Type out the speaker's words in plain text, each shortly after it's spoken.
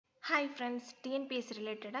Hi friends, TNPSC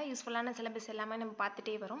related யூஸ்ஃபுல்லான syllabus எல்லாமே நம்ம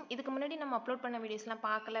பார்த்துட்டே வரோம். இதுக்கு முன்னாடி நம்ம அப்லோட் பண்ண வீடியோஸ்லாம்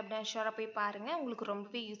பார்க்கல அப்படின்னா ஷூராக போய் பாருங்கள், உங்களுக்கு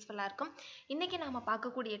ரொம்பவே யூஸ்ஃபுல்லாக இருக்கும். இன்றைக்கி நம்ம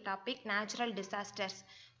பார்க்கக்கூடிய டாபிக் நேச்சுரல் டிசாஸ்டர்ஸ்.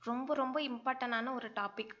 ரொம்ப இம்பார்ட்டண்டான ஒரு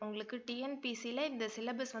டாபிக். உங்களுக்கு டிஎன்பிசியில் இந்த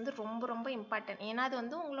சிலபஸ் வந்து ரொம்ப இம்பார்ட்டன்ட். ஏன்னா அது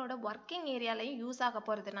வந்து உங்களோட ஒர்க்கிங் ஏரியாலையும் யூஸ் ஆக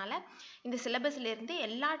போகிறதுனால இந்த சிலபஸ்லேருந்து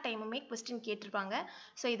எல்லா டைமுமே கொஸ்டின் கேட்டிருப்பாங்க.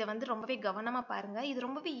 ஸோ இதை வந்து ரொம்பவே கவனமாக பாருங்கள். இது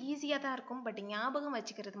ரொம்பவே ஈஸியாக தான் இருக்கும், பட் ஞாபகம்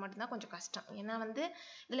வச்சுக்கிறது மட்டும்தான் கொஞ்சம் கஷ்டம். ஏன்னா வந்து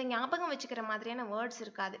இதில் ஞாபகம் வச்சுக்கிற மாதிரியான வேர்ட்ஸ்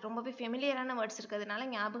இருக்காது, ரொம்பவே ஃபெமிலியரான வேர்ட்ஸ் இருக்கிறதுனால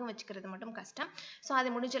ஞாபகம் வச்சுக்கிறது மட்டும் கஷ்டம். ஸோ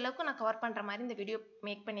அது முடிஞ்ச அளவுக்கு நான் கவர் பண்ணுற மாதிரி இந்த வீடியோ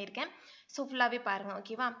மேக் பண்ணியிருக்கேன். ஸோ ஃபுல்லாகவே பாருங்கள்,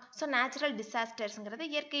 ஓகேவா? ஸோ நேச்சுரல் டிசாஸ்டர்ஸுங்கிறது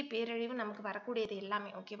இயற்கை பேரழிவு நமக்கு வரக்கூடியது எல்லாமே,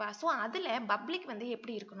 ஓகேவா? ஸோ அதில் பப்ளிக் வந்து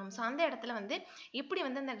எப்படி இருக்கணும், ஸோ அந்த இடத்துல வந்து எப்படி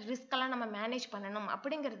வந்து அந்த ரிஸ்கெல்லாம் நம்ம மேனேஜ் பண்ணணும்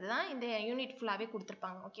அப்படிங்கிறது தான் இந்த யூனிட் ஃபுல்லாகவே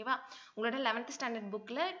கொடுத்துருப்பாங்க, ஓகேவா? உங்களோட 11th ஸ்டாண்டர்ட்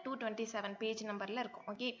புக்கில் 227 பேஜ் நம்பரில் இருக்கும்,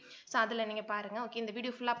 ஓகே? ஸோ அதில் நீங்கள் பாருங்கள், ஓகே? இந்த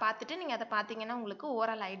வீடியோ ஃபுல்லாக பார்த்துட்டு நீங்கள் அதை பார்த்தீங்கன்னா உங்களுக்கு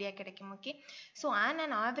ஓவரால் ஐடியா கிடைக்கும், ஓகே? ஸோ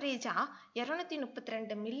அண்ட் ஆவரேஜாக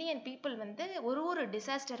 232 மில்லியன் பீப்புள் வந்து ஒரு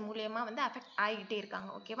டிசாஸ்டர் மூலியமாக வந்து அஃபெக்ட் ஆகிட்டே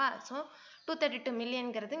இருக்காங்க, ஓகேவா? ஸோ 232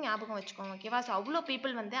 மில்லியன்கிறது ஞாபகம் வச்சுக்கோங்க, ஓகேவா? ஸோ அவ்வளோ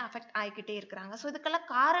பீப்புள் வந்து அஃபெக்ட் ஆகிக்கிட்டே இருக்கிறாங்க. ஸோ இதுக்கெல்லாம்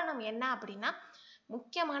காரணம் என்ன அப்படின்னா,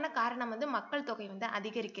 முக்கியமான காரணம் வந்து மக்கள் தொகை வந்து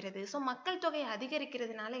அதிகரிக்கிறது. ஸோ மக்கள் தொகை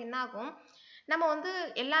அதிகரிக்கிறதுனால என்ன ஆகும், நம்ம வந்து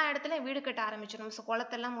எல்லா இடத்துலையும் வீடு கட்ட ஆரம்பிச்சிடும். ஸோ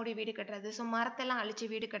குளத்தெல்லாம் மூடி வீடு கட்டுறது, ஸோ மரத்தெல்லாம் அழிச்சு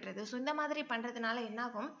வீடு கட்டுறது. ஸோ இந்த மாதிரி பண்ணுறதுனால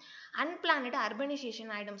என்னாகும், அன்பிளானடு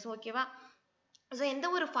அர்பனைசேஷன் ஆகிடும். ஸோ ஓகேவா? ஸோ எந்த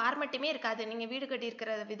ஒரு ஃபார்மெட்டுமே இருக்காது. நீங்கள் வீடு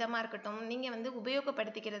கட்டியிருக்கிற விதமாக இருக்கட்டும், நீங்கள் வந்து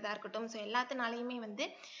உபயோகப்படுத்திக்கிறதா இருக்கட்டும், ஸோ எல்லாத்தினாலையுமே வந்து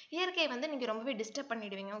இயற்கையை வந்து நீங்கள் ரொம்பவே டிஸ்டர்ப்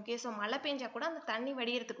பண்ணிடுவீங்க, ஓகே? ஸோ மழை பெஞ்சா கூட அந்த தண்ணி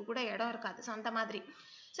வடிகிறதுக்கு கூட இடம் இருக்காது. ஸோ அந்த மாதிரி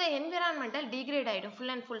ஸோ என்விரான்மெண்டல் டிகிரேட் ஆகிடும்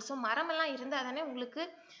ஃபுல் அண்ட் ஃபுல். ஸோ மரமெல்லாம் இருந்தால் தானே உங்களுக்கு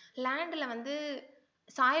லேண்டில் வந்து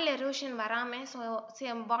சாயில் எரோஷன் வராமல் ஸோ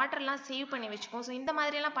வாட்டர்லாம் சேவ் பண்ணி வச்சுக்கும். ஸோ இந்த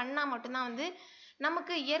மாதிரியெல்லாம் பண்ணால் மட்டும்தான் வந்து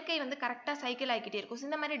நமக்கு இயற்கை வந்து கரெக்டாக சைக்கிள் ஆகிக்கிட்டே இருக்கும். ஸோ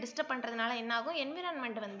இந்த மாதிரி டிஸ்டர்ப் பண்ணுறதுனால என்ன ஆகும்,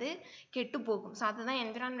 என்விரான்மெண்ட் வந்து கெட்டு போகும். ஸோ அதுதான்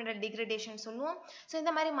என்விரான்மெண்டல் டிகிரேடேஷன் சொல்லுவோம். ஸோ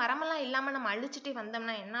இந்த மாதிரி மரமெல்லாம் இல்லாமல் நம்ம அழிச்சிட்டு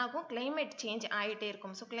வந்தோம்னா என்ன ஆகும், கிளைமேட் சேஞ்ச் ஆகிட்டே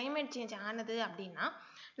இருக்கும். ஸோ கிளைமேட் சேஞ்ச் ஆனது அப்படின்னா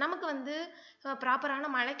நமக்கு வந்து ப்ராப்பரான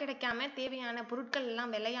மழை கிடைக்காம தேவையான பொருட்கள்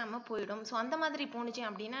எல்லாம் விளையாமல் போயிடும். ஸோ அந்த மாதிரி போணுச்சு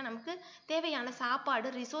அப்படின்னா நமக்கு தேவையான சாப்பாடு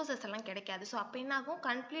ரிசோர்ஸஸ் எல்லாம் கிடைக்காது. ஸோ அப்போ என்ன ஆகும்,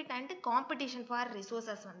 conflict and competition for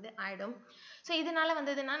resources வந்து ஆகிடும். ஸோ இதனால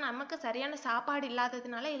வந்ததுன்னா நமக்கு சரியான சாப்பாடு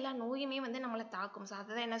இல்லாததுனால எல்லா நோயுமே வந்து நம்மளை தாக்கும். ஸோ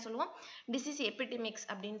அதுதான் என்ன சொல்லுவோம், டிசீஸ் எபிடெமிக்ஸ்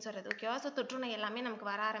அப்படின்னு சொல்கிறது, ஓகேவா? ஸோ தொற்றுநோய் எல்லாமே நமக்கு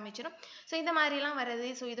வர ஆரம்பிச்சிடும். ஸோ இந்த மாதிரிலாம் வருது.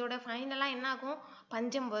 ஸோ இதோட ஃபைனலாக என்ன ஆகும்,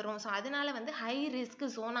 பஞ்சம் வரும். ஸோ அதனால வந்து ஹை ரிஸ்க்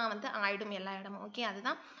ஜோனாக வந்து ஆகிடும் எல்லா இடமும், ஓகே?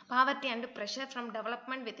 அதுதான் poverty and pressure from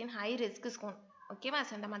development within high risk zone, ஓகேவா?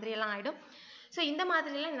 ஸோ இந்த மாதிரியெல்லாம் ஆகிடும். ஸோ இந்த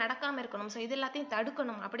மாதிரிலாம் நடக்காமல் இருக்கணும், ஸோ இது எல்லாத்தையும்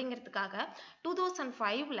தடுக்கணும் அப்படிங்கிறதுக்காக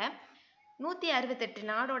 2005ல் 168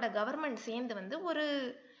 நாடோட கவர்மெண்ட் சேர்ந்து வந்து ஒரு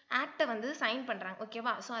ஆக்டை வந்து சைன் பண்ணுறாங்க,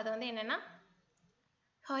 ஓகேவா? ஸோ அது வந்து என்னென்னா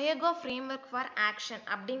ஹொயகோ ஃப்ரேம்வொர்க் ஃபார் ஆக்ஷன்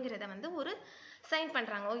அப்படிங்கிறத வந்து ஒரு சைன்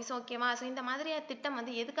பண்ணுறாங்க, ஓகேவா? ஸோ இந்த மாதிரியான திட்டம்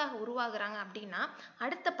வந்து எதுக்காக உருவாகுறாங்க அப்படின்னா,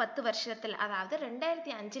 அடுத்த 10 வருஷத்தில், அதாவது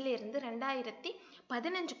 2005லேருந்து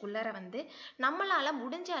 2015 வந்து நம்மளால்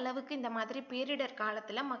முடிஞ்ச அளவுக்கு இந்த மாதிரி பேரிடர்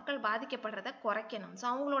காலத்தில் மக்கள் பாதிக்கப்படுறத குறைக்கணும். ஸோ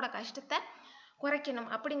அவங்களோட கஷ்டத்தை குறைக்கணும்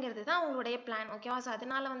அப்படிங்கிறது தான் அவங்களுடைய பிளான், ஓகேவா? ஸோ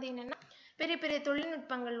அதனால வந்து என்னென்னா பெரிய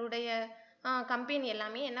தொழில்நுட்பங்களுடைய கம்பெனி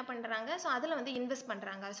எல்லாமே என்ன பண்ணுறாங்க, ஸோ அதில் வந்து இன்வெஸ்ட்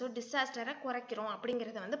பண்ணுறாங்க. ஸோ டிசாஸ்டரை குறைக்கிறோம்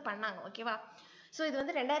அப்படிங்கிறத வந்து பண்ணாங்க, ஓகேவா? ஸோ இது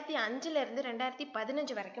வந்து 2005லேருந்து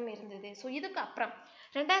 2015 வரைக்கும் இருந்தது. ஸோ இதுக்கப்புறம்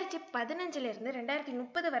 2015லேருந்து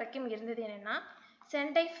 2030 வரைக்கும் இருந்தது என்னென்னா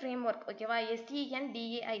சென்டை ஃப்ரேம்வொர்க், ஓகேவா?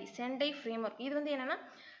 SENDAI சென்டை framework. இது வந்து என்னென்னா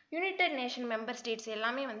யுனைடெட் நேஷன் மெம்பர் ஸ்டேட்ஸ்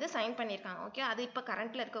எல்லாமே வந்து சைன் பண்ணியிருக்காங்க, ஓகே? அது இப்போ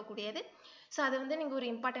கரண்ட்டில் இருக்கக்கூடியது. ஸோ அது வந்து நீங்கள் ஒரு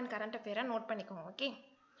இம்பார்ட்டன்ட் கரண்ட் அஃபேராக நோட் பண்ணிக்கோங்க, ஓகே?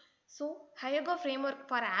 ஸோ ஹயகோ ஃப்ரேம்வொர்க்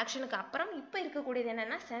ஃபார் ஆக்ஷனுக்கு அப்புறம் இப்போ இருக்கக்கூடியது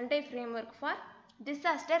என்னென்னா சென்டை framework for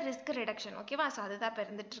disaster risk reduction, ஓகேவா? ஸோ அதுதான் இப்போ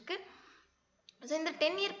இருந்துகிட்ருக்கு. ஸோ இந்த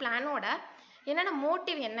 10-year பிளானோட என்னென்ன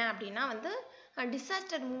மோட்டிவ் என்ன அப்படின்னா வந்து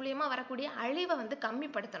டிசாஸ்டர் மூலியமாக வரக்கூடிய அழிவை வந்து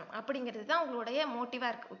கம்மிப்படுத்தணும் அப்படிங்கிறது தான் அவங்களுடைய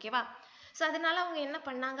மோட்டிவாக இருக்குது, ஓகேவா? ஸோ அதனால அவங்க என்ன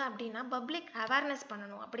பண்ணாங்க அப்படின்னா பப்ளிக் அவேர்னஸ்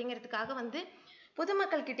பண்ணணும் அப்படிங்கிறதுக்காக வந்து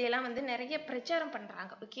பொதுமக்கள்கிட்டையெல்லாம் வந்து நிறைய பிரச்சாரம்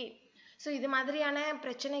பண்ணுறாங்க, ஓகே? ஸோ இது மாதிரியான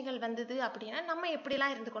பிரச்சனைகள் வந்தது அப்படின்னா நம்ம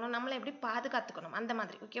எப்படிலாம் இருந்துக்கணும், நம்மளை எப்படி பாதுகாத்துக்கணும், அந்த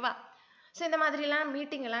மாதிரி, ஓகேவா? ஸோ இந்த மாதிரிலாம்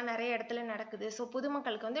மீட்டிங் எல்லாம் நிறைய இடத்துல நடக்குது. ஸோ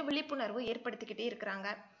பொதுமக்களுக்கு வந்து விழிப்புணர்வு ஏற்படுத்திக்கிட்டே இருக்கிறாங்க.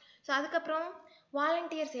 ஸோ அதுக்கப்புறம்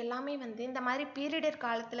வாலண்டியர்ஸ் எல்லாமே வந்து இந்த மாதிரி பேரிடர்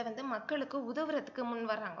காலத்தில் வந்து மக்களுக்கு உதவுறதுக்கு முன்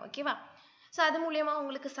வர்றாங்க, ஓகேவா? ஸோ அது மூலயமா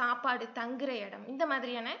அவங்களுக்கு சாப்பாடு, தங்குற இடம், இந்த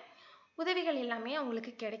மாதிரியான உதவிகள் எல்லாமே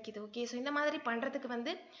அவங்களுக்கு கிடைக்கிது, ஓகே? ஸோ இந்த மாதிரி பண்ணுறதுக்கு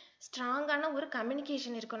வந்து ஸ்ட்ராங்கான ஒரு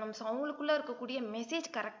கம்யூனிகேஷன் இருக்கணும். ஸோ அவங்களுக்குள்ளே இருக்கக்கூடிய மெசேஜ்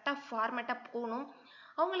கரெக்டாக ஃபார்மேட்டாக போகணும்.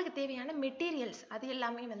 அவங்களுக்கு தேவையான மெட்டீரியல்ஸ் அது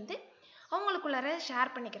எல்லாமே வந்து அவங்களுக்குள்ளார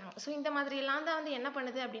ஷேர் பண்ணிக்கிறாங்க. ஸோ இந்த மாதிரியெல்லாம் தான் வந்து என்ன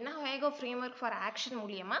பண்ணுது அப்படின்னா ஹொயகோ ஃப்ரேம்வொர்க் ஃபார் ஆக்ஷன்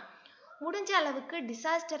மூலியமாக முடிஞ்ச அளவுக்கு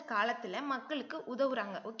டிசாஸ்டர் காலத்தில் மக்களுக்கு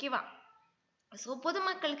உதவுறாங்க. ஓகேவா? ஸோ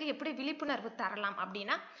பொதுமக்களுக்கு எப்படி விழிப்புணர்வு தரலாம்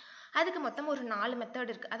அப்படின்னா அதுக்கு மொத்தம் ஒரு 4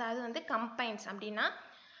 மெத்தட் இருக்குது. அதாவது வந்து கம்பைன்ஸ் அப்படின்னா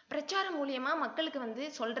பிரச்சாரம் மூலியமாக மக்களுக்கு வந்து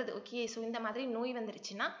சொல்கிறது. ஓகே, ஸோ இந்த மாதிரி நோய்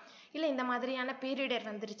வந்துருச்சுன்னா, இல்லை இந்த மாதிரியான பேரிடர்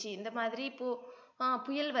வந்துருச்சு, இந்த மாதிரி இப்போது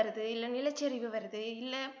புயல் வருது, இல்லை நிலச்சரிவு வருது,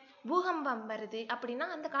 இல்லை பூகம்பம் வருது அப்படின்னா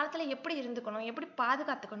அந்த காலத்தில் எப்படி இருந்துக்கணும், எப்படி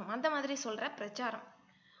பாதுகாத்துக்கணும், அந்த மாதிரி சொல்கிற பிரச்சாரம்.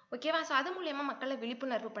 ஓகேவா? ஸோ அது மூலயமா மக்களை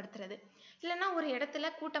விழிப்புணர்வு படுத்துறது. இல்லைன்னா ஒரு இடத்துல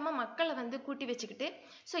கூட்டமாக மக்களை வந்து கூட்டி வச்சுக்கிட்டு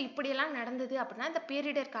ஸோ இப்படியெல்லாம் நடந்தது அப்படின்னா இந்த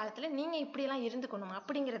பேரிடர் காலத்தில் நீங்கள் இப்படியெல்லாம் இருந்துக்கணும்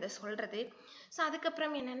அப்படிங்கிறத சொல்கிறது. ஸோ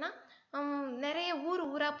அதுக்கப்புறம் என்னென்னா நிறைய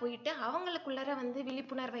ஊராக போயிட்டு அவங்களுக்குள்ளார வந்து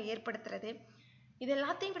விழிப்புணர்வை ஏற்படுத்துறது. இது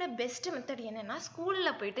எல்லாத்தையும் விட பெஸ்ட் மெத்தட் என்னென்னா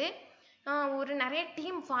ஸ்கூலில் போயிட்டு ஒரு நிறைய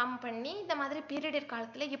டீம் ஃபார்ம் பண்ணி இந்த மாதிரி பீரியடர்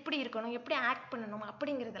காலத்தில் எப்படி இருக்கணும், எப்படி ஆக்ட் பண்ணணும்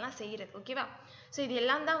அப்படிங்கிறதெல்லாம் செய்கிறது. ஓகேவா? ஸோ இது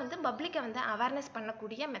எல்லாம் தான் வந்து பப்ளிக்கை வந்து அவேர்னஸ்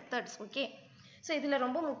பண்ணக்கூடிய மெத்தட்ஸ். ஓகே, ஸோ இதில்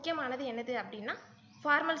ரொம்ப முக்கியமானது என்னது அப்படின்னா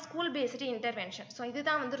formal school based intervention. So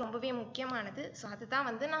இதுதான் வந்து ரொம்பவே முக்கியமானது. ஸோ அதுதான்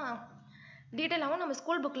வந்து நான் டீட்டெயிலாகவும் நம்ம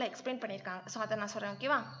ஸ்கூல் புக்கில் எக்ஸ்பிளைன் பண்ணியிருக்காங்க. ஸோ அதை நான் சொல்கிறேன்.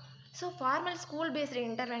 ஓகேவா? ஸோ ஃபார்மல் ஸ்கூல் பேஸ்டு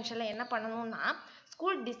இன்டர்வென்ஷனில் என்ன பண்ணணும்னா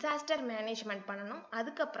ஸ்கூல் டிசாஸ்டர் மேனேஜ்மெண்ட் பண்ணணும்.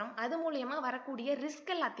 அதுக்கப்புறம் அது மூலயமா வரக்கூடிய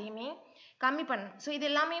ரிஸ்க் எல்லாத்தையுமே கம்மி பண்ணணும். ஸோ இது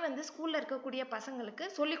எல்லாமே வந்து ஸ்கூலில் இருக்கக்கூடிய பசங்களுக்கு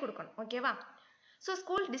சொல்லிக் கொடுக்கணும். ஓகேவா? ஸோ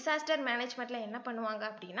ஸ்கூல் டிசாஸ்டர் மேனேஜ்மெண்ட்டில் என்ன பண்ணுவாங்க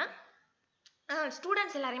அப்படின்னா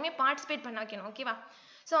ஸ்டூடெண்ட்ஸ் எல்லாரையுமே பார்ட்டிசிபேட் பண்ண வைக்கணும். ஓகேவா?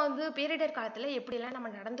 ஸோ வந்து பேரிடர் காலத்தில் எப்படிலாம் நம்ம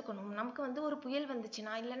நடந்துக்கணும், நமக்கு வந்து ஒரு புயல்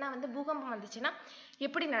வந்துச்சுன்னா இல்லைன்னா வந்து பூகம்பம் வந்துச்சுன்னா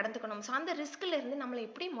எப்படி நடந்துக்கணும், ஸோ அந்த ரிஸ்கிலேருந்து நம்மளை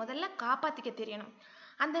எப்படி முதல்ல காப்பாற்றிக்க தெரியணும்,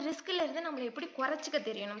 அந்த ரிஸ்கிலேருந்து நம்மளை எப்படி குறைச்சிக்க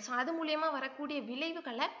தெரியணும், ஸோ அது மூலயமா வரக்கூடிய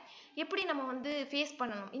விளைவுகளை எப்படி நம்ம வந்து ஃபேஸ்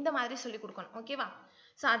பண்ணணும், இந்த மாதிரி சொல்லிக் கொடுக்கணும். ஓகேவா?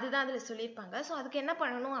 ஸோ அதுதான் அதில் சொல்லியிருப்பாங்க. ஸோ அதுக்கு என்ன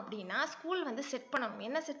பண்ணணும் அப்படின்னா ஸ்கூல் வந்து செட் பண்ணணும்.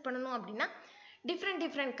 என்ன செட் பண்ணணும் அப்படின்னா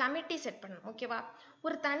டிஃப்ரெண்ட் கமிட்டி செட் பண்ணணும். ஓகேவா?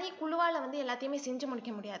 ஒரு தனி குழுவால் வந்து எல்லாத்தையுமே செஞ்சு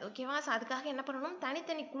முடிக்க முடியாது. ஓகேவா? ஸோ அதுக்காக என்ன பண்ணணும்,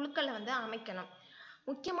 தனித்தனி குழுக்களை வந்து அமைக்கணும்.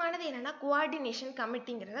 முக்கியமானது என்னென்னா கோஆர்டினேஷன்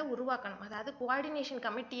கமிட்டிங்கிறத உருவாக்கணும். அதாவது கோஆர்டினேஷன்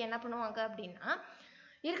கமிட்டி என்ன பண்ணுவாங்க அப்படின்னா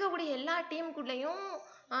இருக்கக்கூடிய எல்லா டீமுக்குள்ளேயும்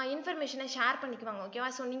இன்ஃபர்மேஷனை ஷேர் பண்ணிக்குவாங்க. ஓகேவா?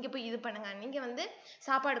 ஸோ நீங்கள் போய் இது பண்ணுங்கள், நீங்கள் வந்து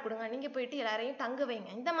சாப்பாடு கொடுங்க, நீங்கள் போயிட்டு எல்லாரையும் தங்க வைங்க,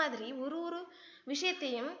 இந்த மாதிரி ஒரு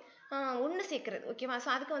விஷயத்தையும் ஒன்று சேர்க்குறது. ஓகேவா? ஸோ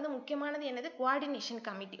அதுக்கு வந்து முக்கியமானது என்னது, கோஆர்டினேஷன்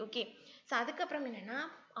கமிட்டி. ஓகே, ஸோ அதுக்கப்புறம் என்னென்னா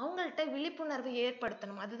அவங்கள்ட்ட விழிப்புணர்வு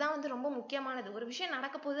ஏற்படுத்தணும். அதுதான் வந்து ரொம்ப முக்கியமானது. ஒரு விஷயம்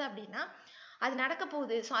நடக்க போகுது அப்படின்னா அது நடக்க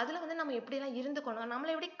போகுது, ஸோ அதில் வந்து நம்ம எப்படிலாம் இருந்துக்கணும்,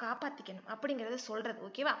 நம்மளை எப்படி காப்பாற்றிக்கணும் அப்படிங்கிறத சொல்கிறது.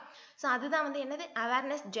 ஓகேவா? ஸோ அதுதான் வந்து என்னது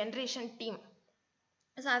அவேர்னஸ் ஜென்ரேஷன் டீம்.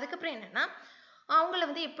 ஸோ அதுக்கப்புறம் என்னென்னா அவங்கள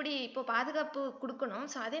வந்து எப்படி இப்போ பாதுகாப்பு கொடுக்கணும்,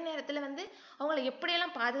 ஸோ அதே நேரத்தில் வந்து அவங்கள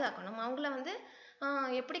எப்படியெல்லாம் பாதுகாக்கணும், அவங்கள வந்து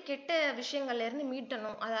எப்படி கெட்ட விஷயங்கள்லேருந்து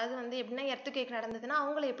மீட்டணும். அதாவது வந்து எப்படின்னா எர்த்குவேக் நடந்ததுன்னா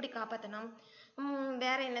அவங்கள எப்படி காப்பாற்றணும்,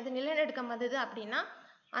 வேறு என்னது நிலநடுக்கம் வந்தது அப்படின்னா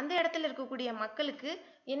அந்த இடத்துல இருக்கக்கூடிய மக்களுக்கு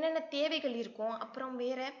என்னென்ன தேவைகள் இருக்கும்,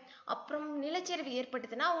 அப்புறம் நிலச்சரிவு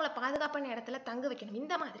ஏற்பட்டுதுன்னா அவங்கள பாதுகாப்பான இடத்துல தங்க வைக்கணும்,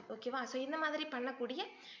 இந்த மாதிரி. ஓகேவா? ஸோ இந்த மாதிரி பண்ணக்கூடிய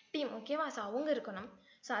டீம். ஓகேவா? ஸோ அவங்க இருக்கணும்.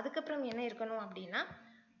 ஸோ அதுக்கப்புறம் என்ன இருக்கணும் அப்படின்னா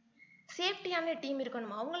சேஃப்டியான டீம்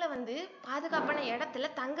இருக்கணும். அவங்கள வந்து பாதுகாப்பான இடத்துல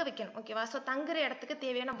தங்க வைக்கணும். ஓகேவா? ஸோ தங்குற இடத்துக்கு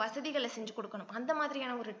தேவையான வசதிகளை செஞ்சு கொடுக்கணும். அந்த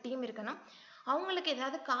மாதிரியான ஒரு டீம் இருக்கணும். அவங்களுக்கு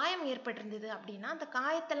ஏதாவது காயம் ஏற்பட்டிருந்தது அப்படின்னா அந்த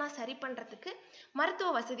காயத்தெல்லாம் சரி பண்ணுறதுக்கு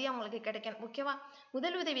மருத்துவ வசதி அவங்களுக்கு கிடைக்கணும். ஓகேவா?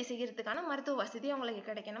 முதலுதவி செய்கிறதுக்கான மருத்துவ வசதி அவங்களுக்கு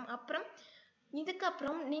கிடைக்கணும்.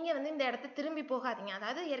 இதுக்கப்புறம் நீங்கள் வந்து இந்த இடத்த திரும்பி போகாதீங்க.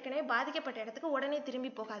 அதாவது ஏற்கனவே பாதிக்கப்பட்ட இடத்துக்கு உடனே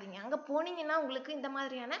திரும்பி போகாதீங்க. அங்கே போனீங்கன்னா உங்களுக்கு இந்த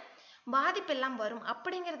மாதிரியான பாதிப்பெல்லாம் வரும்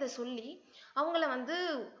அப்படிங்கிறத சொல்லி அவங்கள வந்து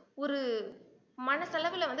ஒரு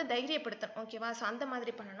மனசளவில் வந்து தைரியப்படுத்தணும். ஓகேவா? ஸோ அந்த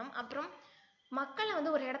மாதிரி பண்ணணும். அப்புறம் மக்களை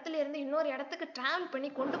வந்து ஒரு இடத்துல இருந்து இன்னொரு இடத்துக்கு ட்ராவல் பண்ணி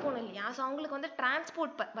கொண்டு போகணும் இல்லையா? ஸோ அவங்களுக்கு வந்து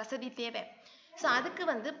டிரான்ஸ்போர்ட் வசதி தேவை. ஸோ அதுக்கு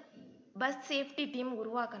வந்து பஸ் சேஃப்டி டீம்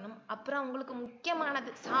உருவாக்கணும். அப்புறம் அவங்களுக்கு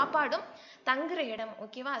முக்கியமானது சாப்பாடும் தங்குற இடம்.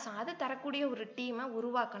 ஓகேவா? ஸோ அது தரக்கூடிய ஒரு டீமை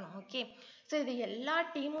உருவாக்கணும். ஓகே, ஸோ இது எல்லா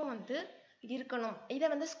டீமும் வந்து இருக்கணும். இதை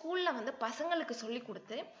வந்து ஸ்கூலில் வந்து பசங்களுக்கு சொல்லி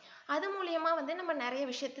கொடுத்து அது மூலியமாக வந்து நம்ம நிறைய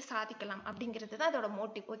விஷயத்தை சாதிக்கலாம் அப்படிங்கிறது தான் அதோட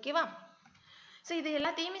மோட்டிவ். ஓகேவா? ஸோ இது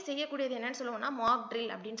எல்லாத்தையுமே செய்யக்கூடியது என்னன்னு சொல்லுவோம்னா மாக்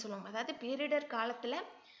ட்ரில் அப்படின்னு சொல்லுவோம். அதாவது பேரிடர் காலத்தில்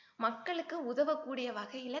மக்களுக்கு உதவக்கூடிய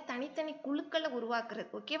வகையில் தனித்தனி குழுக்களை உருவாக்குறது.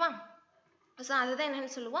 ஓகேவா? ஸோ அதுதான்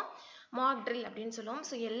என்னென்னு சொல்லுவோம், மாக் ட்ரில் அப்படின்னு சொல்லுவோம்.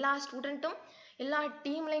 ஸோ எல்லா ஸ்டூடெண்ட்டும் எல்லா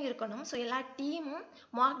டீம்லையும் இருக்கணும். ஸோ எல்லா டீமும்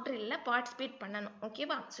மாக் ட்ரில்லில் பார்ட்டிசிபேட் பண்ணணும்.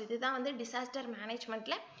 ஓகேவா? ஸோ இதுதான் வந்து டிசாஸ்டர்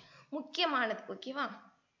மேனேஜ்மெண்ட்டில் முக்கியமானது. ஓகேவா?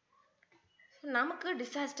 நமக்கு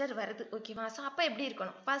டிசாஸ்டர் வருது. ஓகேவா? ஸோ அப்போ எப்படி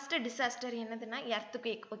இருக்கணும், ஃபர்ஸ்ட் டிசாஸ்டர் என்னதுன்னா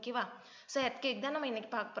எர்த்குவேக். ஓகேவா? ஸோ எர்த்குவேக் தான் நம்ம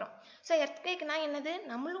இன்னைக்கு பார்க்க போகிறோம். ஸோ எர்த்குவேக்னா என்னது,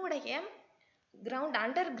 நம்மளுடைய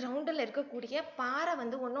அண்டர் கிரவுண்டில் இருக்கக்கூடிய பாறை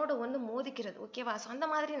வந்து ஒன்னோட ஒன்று மோதிக்கிறது. ஓகேவா? ஸோ அந்த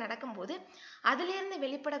மாதிரி நடக்கும்போது அதுலேருந்து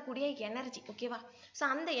வெளிப்படக்கூடிய எனர்ஜி. ஓகேவா? ஸோ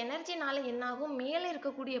அந்த எனர்ஜினால என்னாகும், மேலே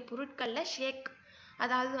இருக்கக்கூடிய பொருட்களில் ஷேக்,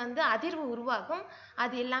 அதாவது வந்து அதிர்வு உருவாகும்,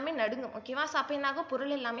 அது எல்லாமே நடுங்கும். ஓகேவா? ஸோ அப்போ என்னாகும்,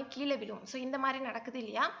 பொருள் எல்லாமே கீழே விழும். ஸோ இந்த மாதிரி நடக்குது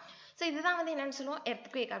இல்லையா? ஸோ இதுதான் வந்து என்னன்னு சொல்லுவோம்,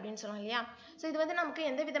 எர்த்குவேக் அப்படின்னு சொல்லுவோம் இல்லையா? ஸோ இது வந்து நமக்கு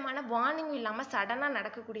எந்த விதமான வார்னிங்கும் இல்லாமல் சடனாக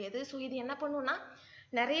நடக்கக்கூடியது. ஸோ இது என்ன பண்ணுன்னா,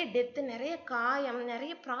 நிறைய டெத்து, நிறைய காயம்,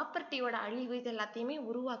 நிறைய ப்ராப்பர்ட்டியோட அழிவு, இது எல்லாத்தையுமே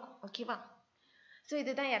உருவாக்கும். ஓகேவா? ஸோ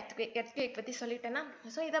இதுதான் எர்த்குவேக் பற்றி சொல்லிட்டேன்னா.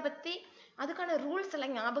 ஸோ இதை பற்றி அதுக்கான ரூல்ஸ்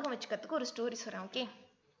எல்லாம் ஞாபகம் வச்சுக்கிறதுக்கு ஒரு ஸ்டோரி சொல்கிறேன். ஓகே,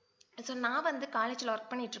 ஸோ நான் வந்து காலேஜில்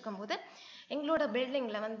ஒர்க் பண்ணிட்டு இருக்கும்போது எங்களோட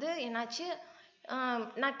பில்டிங்கில் வந்து என்னாச்சு,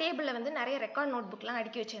 நான் டேபிளில் வந்து நிறைய ரெக்கார்ட் நோட் புக்லாம்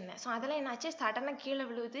அடுக்கி வச்சுருந்தேன். ஸோ அதெல்லாம் என்னாச்சு, சடனாக கீழே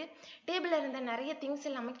விழுவுது. டேபிளில் இருந்த நிறைய திங்ஸ்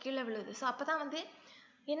எல்லாமே கீழே விழுவுது. ஸோ அப்போ தான் வந்து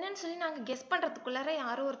என்னன்னு சொல்லி நாங்கள் கெஸ் பண்ணுறதுக்குள்ளார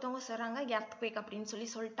யாரோ ஒருத்தவங்க சொல்கிறாங்க எர்த்குவேக் அப்படின்னு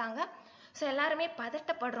சொல்லிட்டாங்க. ஸோ எல்லாருமே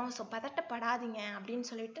பதட்டப்படுறோம். ஸோ பதட்டப்படாதீங்க அப்படின்னு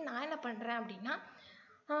சொல்லிட்டு நான் என்ன பண்ணுறேன் அப்படின்னா,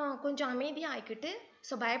 கொஞ்சம் அமைதியாக ஆகிக்கிட்டு,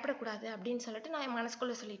 ஸோ பயப்படக்கூடாது அப்படின்னு சொல்லிட்டு நான் என்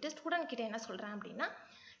மனசுக்குள்ளே சொல்லிவிட்டு ஸ்டூடெண்ட் கிட்டே என்ன சொல்கிறேன் அப்படின்னா,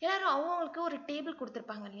 எல்லோரும் அவங்களுக்கு ஒரு டேபிள்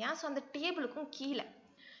கொடுத்துருப்பாங்க இல்லையா? ஸோ அந்த டேபிளுக்கும் கீழே,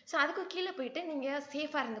 ஸோ அதுக்கும் கீழே போயிட்டு நீங்கள்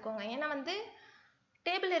சேஃபாக இருந்துக்கோங்க. ஏன்னா வந்து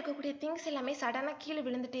டேபிளில் இருக்கக்கூடிய திங்ஸ் எல்லாமே சடனாக கீழே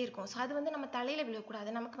விழுந்துகிட்டே இருக்கும். ஸோ அது வந்து நம்ம தலையில் விழக்கூடாது,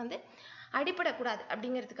 நமக்கு வந்து அடிப்படக்கூடாது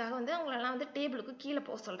அப்படிங்கிறதுக்காக வந்து அவங்களெல்லாம் வந்து டேபிளுக்கு கீழே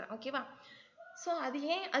போக சொல்கிறேன். ஓகேவா? ஸோ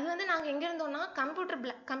அது வந்து நாங்கள் எங்கே இருந்தோம்னா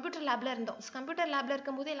கம்ப்யூட்டர் லேபில் இருந்தோம். ஸோ கம்ப்யூட்டர் லேபில்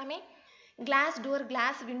இருக்கும்போது எல்லாமே கிளாஸ் டோர்,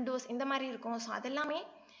 கிளாஸ் விண்டோஸ் இந்த மாதிரி இருக்கும். ஸோ அதெல்லாமே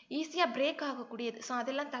ஈஸியாக பிரேக் ஆகக்கூடியது. ஸோ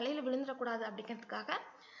அதெல்லாம் தலையில் விழுந்துடக்கூடாது அப்படிங்கிறதுக்காக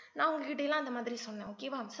நான் உங்ககிட்டலாம் அந்த மாதிரி சொன்னேன்.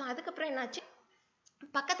 ஓகேவா? ஸோ அதுக்கப்புறம் என்னாச்சு,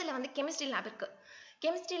 பக்கத்தில் வந்து கெமிஸ்ட்ரி லேப் இருக்குது.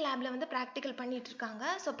 கெமிஸ்ட்ரி லேபில் வந்து ப்ராக்டிக்கல் பண்ணிகிட்டு இருக்காங்க.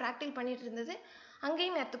 ஸோ ப்ராக்டிக்கல் பண்ணிகிட்டு இருந்தது,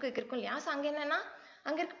 அங்கேயும் எர்த்குவேக் இருக்கும் இல்லையா? ஸோ அங்கே என்னென்னா,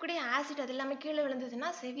 அங்கே இருக்கக்கூடிய ஆசிட் அது எல்லாமே கீழே விழுந்ததுன்னா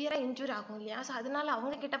செவியராக இன்ஜூர் ஆகும் இல்லையா? ஸோ அதனால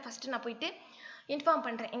அவங்கக்கிட்ட ஃபஸ்ட்டு நான் போயிட்டு இன்ஃபார்ம்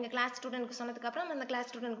பண்ணுறேன். எங்கள் கிளாஸ் ஸ்டூடெண்ட்க்கு சொன்னதுக்கப்புறம் அந்த கிளாஸ்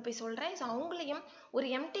ஸ்டூடெண்ட்க்கு போய் சொல்கிறேன். ஸோ அவங்களையும் ஒரு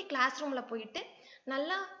எம்டி கிளாஸ் ரூமில் போயிட்டு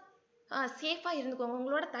நல்லா சேஃபாக இருந்துக்கோங்க,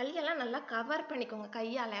 உங்களோட தலையெல்லாம் நல்லா கவர் பண்ணிக்கோங்க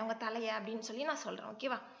கையால் அவங்க தலையை அப்படின்னு சொல்லி நான் சொல்கிறேன்.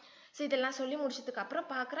 ஓகேவா? ஸோ இதெல்லாம் சொல்லி முடிச்சதுக்கப்புறம்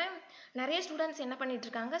பார்க்குறேன், நிறைய ஸ்டூடெண்ட்ஸ் என்ன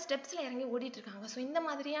பண்ணிகிட்ருக்காங்க, ஸ்டெப்ஸில் இறங்கி ஓடிட்டுருக்காங்க. ஸோ இந்த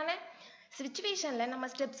மாதிரியான சிச்சுவேஷனில் நம்ம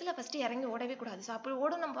ஸ்டெப்ஸில் ஃபஸ்ட்டு இறங்கி ஓடவே கூடாது. ஸோ அப்படி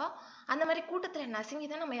ஓடும் நம்ம அந்த மாதிரி கூட்டத்தில் நசுங்கி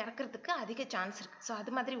தான் நம்ம இறக்குறதுக்கு அதிக சான்ஸ் இருக்குது. ஸோ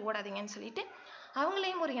அது மாதிரி ஓடாதீங்கன்னு சொல்லிட்டு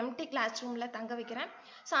அவங்களையும் ஒரு எம்டி கிளாஸ் ரூமில் தங்க வைக்கிறேன்.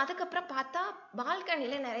 ஸோ அதுக்கப்புறம் பார்த்தா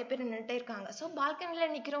பால்கனியில் நிறைய பேர் நின்றுட்டே இருக்காங்க. ஸோ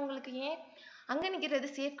பால்கனியில் நிற்கிறவங்களுக்கு ஏன் அங்கே நிற்கிறது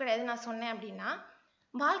சேஃப் கிடையாது நான் சொன்னேன் அப்படின்னா,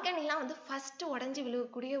 பால்கனிலாம் வந்து ஃபஸ்ட்டு உடஞ்சி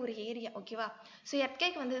விழுகக்கூடிய ஒரு ஏரியா. ஓகேவா? ஸோ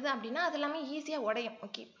எர்த்குவேக் வந்தது அப்படின்னா அது எல்லாமே ஈஸியாக உடையும்.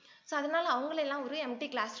 ஓகே, ஸோ அதனால் அவங்களெல்லாம் ஒரு எம்டி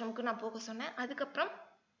கிளாஸ் ரூமுக்கு நான் போக சொன்னேன். அதுக்கப்புறம்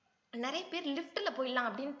நிறைய பேர் லிஃப்ட்டில் போயிடலாம்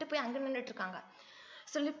அப்படின்ட்டு போய் அங்கே நின்றுட்டுருக்காங்க.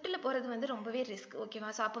 ஸோ லிஃப்ட்டில் போகிறது வந்து ரொம்பவே ரிஸ்க்.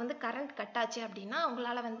 ஓகேவா? ஸோ அப்போ வந்து கரண்ட் கட் ஆச்சு அப்படின்னா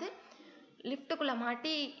அவங்களால வந்து லிஃப்ட்டுக்குள்ளே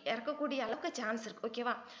மாட்டி இறக்கக்கூடிய அளவுக்கு சான்ஸ் இருக்குது.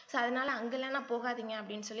 ஓகேவா? ஸோ அதனால் அங்கெல்லாம் நான் போகாதீங்க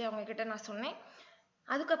அப்படின்னு சொல்லி அவங்கக்கிட்ட நான் சொன்னேன்.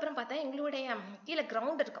 அதுக்கப்புறம் பார்த்தா எங்களுடைய கீழே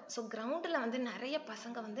கிரவுண்ட் இருக்கும். ஸோ கிரவுண்டில் வந்து நிறைய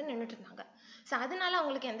பசங்க வந்து நின்றுட்டு இருந்தாங்க. ஸோ அதனால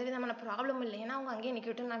அவங்களுக்கு எந்த விதமான ப்ராப்ளமும் இல்லை. ஏன்னா அவங்க அங்கேயே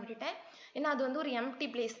நிற்கட்டும் நான் விட்டுட்டேன். ஏன்னா அது வந்து ஒரு எம்டி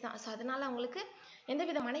பிளேஸ் தான். ஸோ அதனால அவங்களுக்கு எந்த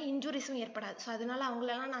விதமான இன்ஜுரிஸும் ஏற்படாது. ஸோ அதனால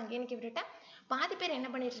அவங்களெல்லாம் நான் அங்கேயே நிற்க விட்டுட்டேன். பாதி பேர் என்ன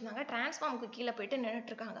பண்ணிட்டு இருந்தாங்க, டிரான்ஸ்ஃபார்முக்கு கீழே போயிட்டு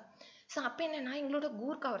நின்றுட்டு இருக்காங்க. ஸோ அப்போ என்னன்னா, எங்களோட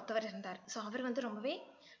கூர்க்கா ஒருத்தவர் இருந்தார். ஸோ அவர் வந்து ரொம்பவே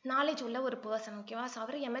நாலேஜ் உள்ள ஒரு பர்சன். ஓகேவா? ஸோ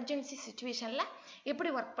அவர் எமர்ஜென்சி சுச்சுவேஷனில் எப்படி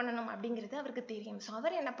ஒர்க் பண்ணணும் அப்படிங்கிறது அவருக்கு தெரியும். ஸோ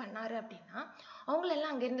அவர் என்ன பண்ணார் அப்படின்னா,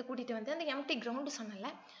 அவங்களெல்லாம் அங்கேருந்து கூட்டிகிட்டு வந்து அந்த எம்டி கிரவுண்டு சொன்னல,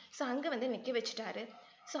 ஸோ அங்கே வந்து நிற்க வச்சுட்டாரு.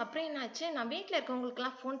 ஸோ அப்புறம் என்னாச்சு, நான் வீட்டில்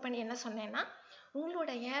இருக்கவங்களுக்குலாம் ஃபோன் பண்ணி என்ன சொன்னேன்னா,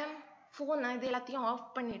 உங்களுடைய ஃபோனை இது எல்லாத்தையும் ஆஃப்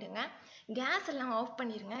பண்ணிவிடுங்க, கேஸ் எல்லாம் ஆஃப்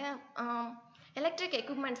பண்ணிடுங்க, எலக்ட்ரிக்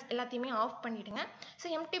எக்யூப்மெண்ட்ஸ் எல்லாத்தையுமே ஆஃப் பண்ணிவிடுங்க, ஸோ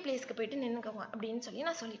எம்டி பிளேஸ்க்கு போயிட்டு நின்றுக்கோங்க அப்படின்னு சொல்லி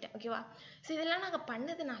நான் சொல்லிட்டேன். ஓகேவா? ஸோ இதெல்லாம் நாங்கள்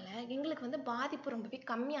பண்ணதுனால எங்களுக்கு வந்து பாதிப்பு ரொம்பவே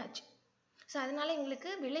கம்மியாச்சு. ஸோ அதனால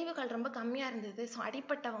எங்களுக்கு விளைவுகள் ரொம்ப கம்மியாக இருந்தது. ஸோ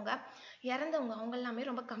அடிப்பட்டவங்க, இறந்தவங்க அவங்க எல்லாமே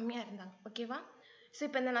ரொம்ப கம்மியாக இருந்தாங்க. ஓகேவா? ஸோ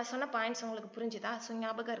இப்போ இந்த நான் சொன்ன பாயிண்ட்ஸ் உங்களுக்கு புரிஞ்சுதா? ஸோ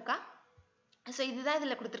ஞாபகம் இருக்கா? ஸோ இதுதான்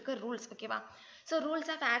இதில் கொடுத்துருக்க ரூல்ஸ். ஓகேவா? So rules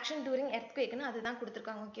of action touring எர்த்குவேக்னு அதுதான்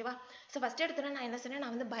கொடுத்துருக்காங்க. ஓகேவா? ஸோ ஃபஸ்ட் எடுத்தோன்னே நான் என்ன சொன்னேன்,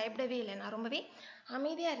 நான் வந்து பயப்படவே இல்லை, நான் ரொம்பவே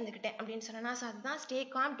அமைதியாக இருந்துக்கிட்டேன் அப்படின்னு சொன்னேன்னா, ஸோ அதுதான் stay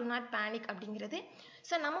com, to not panic அப்படிங்கிறது.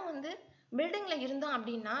 ஸோ நம்ம வந்து பில்டிங்கில் இருந்தோம்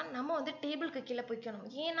அப்படின்னா நம்ம வந்து டேபிளுக்கு கீழே போய்க்கணும்.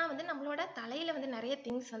 ஏன்னா வந்து நம்மளோட தலையில் வந்து நிறைய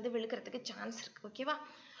திங்ஸ் வந்து விழுக்கிறதுக்கு சான்ஸ் இருக்குது. ஓகேவா?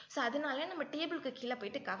 ஸோ அதனால நம்ம டேபிளுக்கு கீழே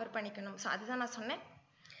போயிட்டு கவர் பண்ணிக்கணும். ஸோ அதுதான் நான் சொன்னேன்.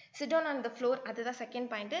 Sit down on the floor, அதுதான்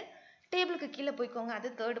செகண்ட் பாயிண்ட்டு. டேபிளுக்கு கீழே போய்க்கோங்க, அது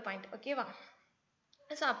தேர்ட் பாயிண்ட். ஓகேவா?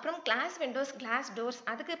 ஸோ அப்புறம் கிளாஸ் விண்டோஸ், கிளாஸ் டோர்ஸ்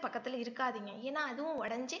அதுக்கு பக்கத்தில் இருக்காதீங்க. ஏன்னா அதுவும்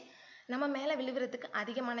உடஞ்சி நம்ம மேலே விழுகிறதுக்கு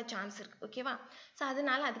அதிகமான சான்ஸ் இருக்குது. ஓகேவா? ஸோ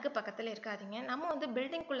அதனால அதுக்கு பக்கத்தில் இருக்காதீங்க. நம்ம வந்து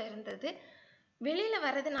பில்டிங்குள்ளே இருந்தது வெளியில்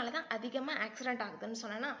வர்றதுனால தான் அதிகமாக ஆக்சிடென்ட் ஆகுதுன்னு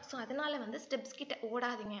சொன்னேன்னா, ஸோ அதனால வந்து ஸ்டெப்ஸ் கிட்ட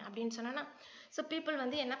ஓடாதீங்க அப்படின்னு சொன்னேன்னா, ஸோ பீப்புள்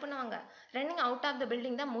வந்து என்ன பண்ணுவாங்க, running out of the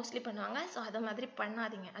building தான் மோஸ்ட்லி பண்ணுவாங்க. ஸோ அது மாதிரி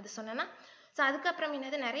பண்ணாதீங்க அது சொன்னேன்னா. ஸோ அதுக்கப்புறம்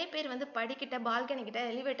என்னது, நிறைய பேர் வந்து படிக்கிட்ட, பால்கனி கிட்ட,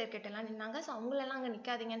 எலிவேட்டர் கிட்டலாம் நின்னாங்க. ஸோ அவங்களெல்லாம் அங்கே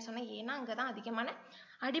நிற்காதீங்கன்னு சொன்னேன். ஏன்னா அங்கே தான் அதிகமான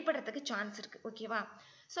அடிபடுறதுக்கு சான்ஸ் இருக்குது. ஓகேவா?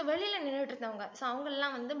 ஸோ வெளியில் நின்றுட்டு இருந்தவங்க, ஸோ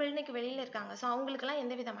அவங்களெலாம் வந்து பில்டிங்க்கு வெளியில் இருக்காங்க. ஸோ அவங்களுக்குலாம்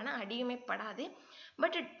எந்த விதமான அடியுமே படாது.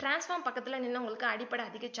 பட் டிரான்ஸ்ஃபார்ம் பக்கத்தில் நின்றவங்களுக்கு அடிப்படை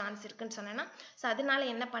அதிக சான்ஸ் இருக்குன்னு சொன்னேன்னா, ஸோ அதனால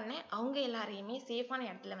என்ன பண்ணேன், அவங்க எல்லாரையுமே சேஃபான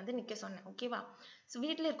இடத்துல வந்து நிற்க சொன்னேன். ஓகேவா? ஸோ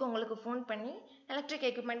வீட்டில் இருக்கவங்களுக்கு ஃபோன் பண்ணி எலக்ட்ரிக்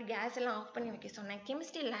எக்யூப்மெண்ட் கேஸ் எல்லாம் ஆஃப் பண்ணி வைக்க சொன்னேன்.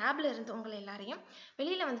 கெமிஸ்ட்ரி லேபில் இருந்தவங்க எல்லாரையும்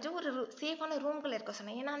வெளியில் வந்துட்டு ஒரு சேஃபான ரூம்குள்ளே இருக்க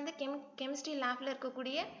சொன்னேன். ஏன்னா வந்து கெமிஸ்ட்ரி லேபில்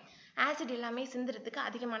இருக்கக்கூடிய ஆசிட் எல்லாமே சிந்துறதுக்கு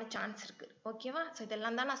அதிகமான சான்ஸ் இருக்குது. ஓகேவா? ஸோ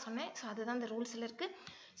இதெல்லாம் தான் நான் சொன்னேன். ஸோ அதுதான் இந்த ரூல்ஸில் இருக்குது.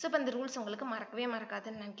 ஸோ இப்போ இந்த ரூல்ஸ் உங்களுக்கு மறக்கவே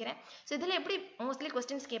மறக்காதுன்னு நினைக்கிறேன். ஸோ இதில் எப்படி மோஸ்ட்லி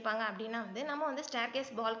கொஸ்டின்ஸ் கேட்பாங்க அப்படின்னா வந்து நம்ம வந்து ஸ்டேர்கேஸ்,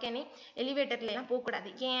 பால்கனி, எலிவேட்டர்லாம் போகக்கூடாது.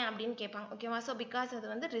 ஏன் அப்படின்னு கேட்பாங்க. ஓகேவா? ஸோ பிகாஸ் அது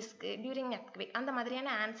வந்து ரிஸ்க் டியூரிங் எர்த்குவேக் அந்த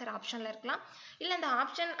மாதிரியான ஆன்சர் ஆப்ஷனில் இருக்கலாம். இல்லை அந்த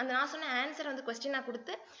ஆப்ஷன் அந்த நான் சொன்ன ஆன்சர் வந்து கொஸ்டினாக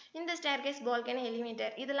கொடுத்து இந்த ஸ்டேர்கேஸ், பால்கனி,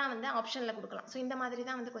 எலிவேட்டர் இதெல்லாம் வந்து ஆப்ஷனில் கொடுக்கலாம். ஸோ இந்த மாதிரி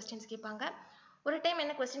தான் வந்து கொஸ்டின்ஸ் கேட்பாங்க. ஒரு டைம்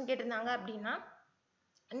என்ன கொஸ்டின் கேட்டிருந்தாங்க அப்படின்னா,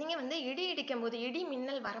 நீங்கள் வந்து இடி இடிக்கும் போது இடி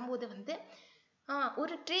மின்னல் வரும்போது வந்து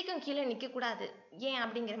ஒரு ட்ரீக்கும் கீழே நிற்கக்கூடாது ஏன்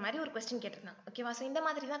அப்படிங்கிற மாதிரி ஒரு கொஸ்டின் கேட்டிருந்தாங்க. ஓகேவா? ஸோ இந்த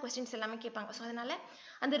மாதிரி தான் கொஸ்டின்ஸ் எல்லாமே கேட்பாங்க. ஸோ அதனால்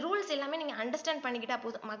அந்த ரூல்ஸ் எல்லாமே நீங்கள் அண்டர்ஸ்டாண்ட் பண்ணிக்கிட்டா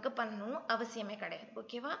போதும், மக்கப் பண்ணணும்னு அவசியமே கிடையாது.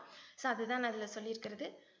 ஓகேவா? ஸோ அதுதான் நான் அதில் சொல்லியிருக்கிறது.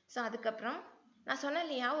 ஸோ அதுக்கப்புறம் நான் சொன்னேன்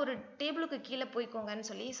இல்லையா, ஒரு டேபிளுக்கு கீழே போய்க்கோங்கன்னு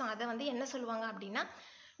சொல்லி. ஸோ அதை வந்து என்ன சொல்லுவாங்க அப்படின்னா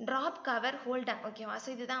ட்ராப், கவர், ஹோல்ட் ஆன். ஓகேவா? ஸோ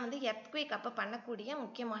இதுதான் வந்து எர்த்குவேக் அப்போ பண்ணக்கூடிய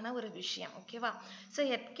முக்கியமான ஒரு விஷயம். ஓகேவா? ஸோ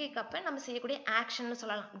எர்த்குவேக் அப்போ நம்ம செய்யக்கூடிய ஆக்ஷன்னு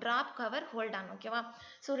சொல்லலாம். Drop, cover, hold on. ஓகேவா?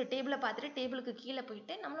 ஸோ ஒரு டேபிளை பார்த்துட்டு டேபிளுக்கு கீழே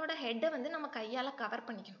போயிட்டு நம்மளோட ஹெட்டை வந்து நம்ம கையால் கவர்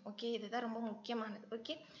பண்ணிக்கணும். ஓகே, இதுதான் ரொம்ப முக்கியமானது.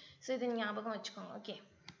 ஓகே, ஸோ இது ஞாபகம் வச்சுக்கோங்க. ஓகே,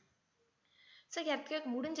 ஸோ எர்த்குவேக்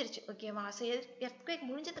முடிஞ்சிருச்சு. ஓகேவா? ஸோ எர்த்குவேக்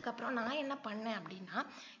முடிஞ்சதுக்கப்புறம் நான் என்ன பண்ணேன் அப்படின்னா,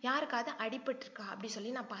 யாருக்காவது அடிபட்டிருக்கா அப்படி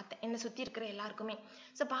சொல்லி நான் பார்த்தேன், என்னை சுற்றி இருக்கிற எல்லாருக்குமே.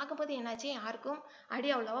 ஸோ பார்க்கும்போது என்னாச்சு, யாருக்கும் அடி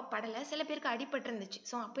அவ்வளோவா படலை, சில பேருக்கு அடிபட்டிருந்துச்சு.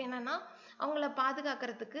 ஸோ அப்போ என்னென்னா அவங்கள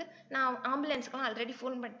பாதுகாக்கிறதுக்கு நான் ஆம்புலன்ஸ்க்குலாம் ஆல்ரெடி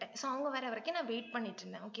ஃபோன் பண்ணிட்டேன். ஸோ அவங்க வர வரைக்கும் நான் வெயிட் பண்ணிட்டு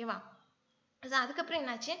இருந்தேன். ஓகேவா? ஸோ அதுக்கப்புறம்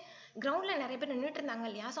என்னாச்சு, கிரவுண்டில் நிறைய பேர் நின்றுட்டு இருந்தாங்க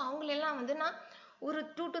இல்லையா, ஸோ அவங்களெல்லாம் வந்து நான் ஒரு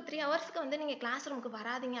 2 to 3 ஹவர்ஸ்க்கு வந்து நீங்கள் கிளாஸ் ரூமுக்கு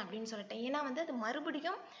வராதிங்க அப்படின்னு சொல்லிட்டேன். ஏன்னா வந்து அது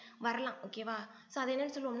மறுபடியும் வரலாம். ஓகேவா? ஸோ அது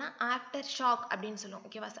என்னென்னு சொல்லுவோம்னா ஆஃப்டர் ஷாக் அப்படின்னு சொல்லுவோம்.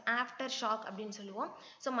 ஓகேவா? ஸோ ஆஃப்டர் ஷாக் அப்படின்னு சொல்லுவோம்.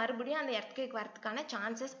 ஸோ மறுபடியும் அந்த எர்த்குவேக் வரதுக்கான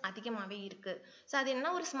சான்சஸ் அதிகமாகவே இருக்குது. ஸோ அது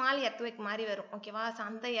என்ன ஒரு ஸ்மால் எர்த்குவேக் மாதிரி வரும். ஓகேவா? ஸோ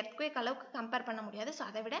அந்த எர்த்குவேக் அளவுக்கு கம்பேர் பண்ண முடியாது. ஸோ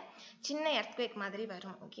அதை விட சின்ன எர்த்குவேக் மாதிரி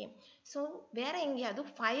வரும். ஓகே, ஸோ வேறு எங்கேயாவது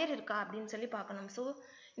ஃபயர் இருக்கா அப்படின்னு சொல்லி பார்க்கணும். ஸோ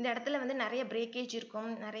இந்த இடத்துல வந்து நிறைய பிரேக்கேஜ் இருக்கும்,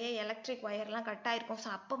 நிறைய எலக்ட்ரிக் ஒயர்லாம் கட் ஆகிருக்கும். ஸோ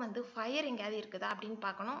அப்போ வந்து ஃபயர் எங்கேயாவது இருக்குதா அப்படின்னு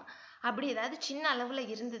பார்க்கணும். அப்படி ஏதாவது சின்ன அளவில்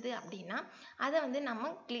இருந்தது அப்படின்னா அதை வந்து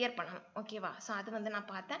நம்ம கிளியர் பண்ணணும். ஓகேவா? ஸோ அது வந்து நான்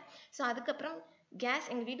பார்த்தேன். ஸோ அதுக்கப்புறம் கேஸ்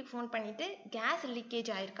எங்கள் வீட்டுக்கு ஃபோன் பண்ணிவிட்டு கேஸ்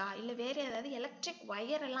லீக்கேஜ் ஆகிருக்கா இல்லை வேறு ஏதாவது எலக்ட்ரிக்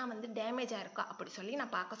ஒயர் எல்லாம் வந்து டேமேஜ் ஆகிருக்கா அப்படி சொல்லி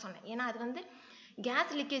நான் பார்க்க சொன்னேன். ஏன்னா அது வந்து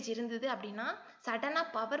கேஸ் லீக்கேஜ் இருந்தது அப்படின்னா சடனாக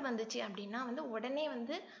பவர் வந்துச்சு அப்படின்னா வந்து உடனே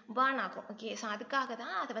வந்து பர்ன் ஆகும். ஓகே, ஸோ அதுக்காக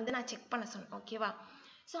தான் அதை வந்து நான் செக் பண்ண சொன்னேன். ஓகேவா?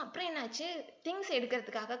 ஸோ அப்புறம் என்னாச்சு, திங்ஸ்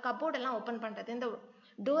எடுக்கிறதுக்காக கபோர்டெல்லாம் ஓப்பன் பண்ணுறது, இந்த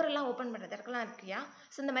டோரெல்லாம் ஓப்பன் பண்ணுறது இடத்துலாம் இருக்குயா.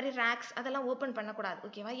 ஸோ இந்த மாதிரி ரேக்ஸ் அதெல்லாம் ஓப்பன் பண்ணக்கூடாது.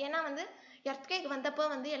 ஓகேவா? ஏன்னா வந்து எர்த்குவேக் வந்தப்போ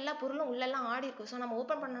வந்து எல்லா பொருளும் உள்ளெல்லாம் ஆடி இருக்கும். ஸோ நம்ம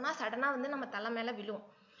ஓப்பன் பண்ணோன்னா சடனாக வந்து நம்ம தலை மேலே விழும்.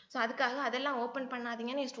 ஸோ அதுக்காக அதெல்லாம் ஓப்பன்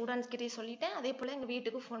பண்ணாதீங்கன்னு என் ஸ்டூடெண்ட்ஸ்கிட்டே சொல்லிட்டேன். அதே போல் எங்கள்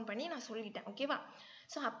வீட்டுக்கு ஃபோன் பண்ணி நான் சொல்லிட்டேன். ஓகேவா?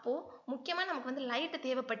 ஸோ அப்போது முக்கியமாக நமக்கு வந்து லைட்டு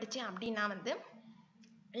தேவைப்பட்டுச்சு அப்படின்னா வந்து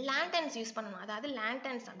லேண்டன்ஸ் யூஸ் பண்ணணும். அதாவது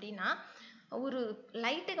லேண்டன்ஸ் அப்படின்னா ஒரு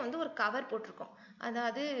லைட்டுக்கு வந்து ஒரு கவர் போட்டிருக்கோம்.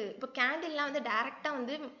 அதாவது இப்போ கேண்டில்லாம் வந்து டைரெக்டாக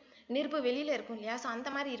வந்து நெருப்பு வெளியில் இருக்கும் இல்லையா, ஸோ அந்த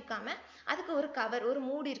மாதிரி இருக்காமல் அதுக்கு ஒரு கவர், ஒரு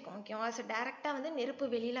மூடி இருக்கும். ஓகேவா? ஸோ டைரெக்டாக வந்து நெருப்பு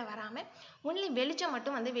வெளியில் வராமல் ஒன்லி வெளிச்சம்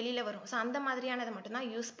மட்டும் வந்து வெளியில் வரும். ஸோ அந்த மாதிரியானதை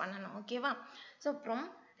மட்டும்தான் யூஸ் பண்ணணும். ஓகேவா? ஸோ அப்புறம்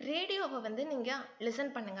ரேடியோவை வந்து நீங்கள்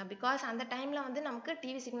லிசன் பண்ணுங்கள். பிகாஸ் அந்த டைமில் வந்து நமக்கு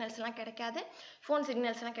டிவி சிக்னல்ஸ்லாம் கிடைக்காது, ஃபோன்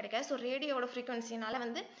சிக்னல்ஸ்லாம் கிடைக்காது. ஸோ ரேடியோவோட ஃப்ரீக்வன்சினால்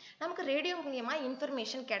வந்து நமக்கு ரேடியோ மூலியமாக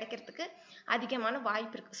இன்ஃபர்மேஷன் கிடைக்கிறதுக்கு அதிகமான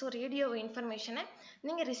வாய்ப்பு இருக்குது. ஸோ ரேடியோ இன்ஃபர்மேஷனை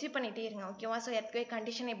நீங்கள் ரிசீவ் பண்ணிகிட்டே இருங்க. ஓகேவா? ஸோ எர்த்குவேக்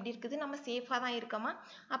கண்டிஷன் எப்படி இருக்குது, நம்ம சேஃபாக தான் இருக்கோமா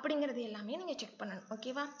அப்படிங்கிறது எல்லாமே நீங்கள் செக் பண்ணணும்.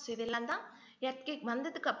 ஓகேவா? ஸோ இதெல்லாம் தான் எர்த்குவேக்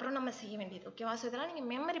வந்ததுக்கு அப்புறம் நம்ம செய்ய வேண்டியது. ஓகேவா? ஸோ இதெல்லாம்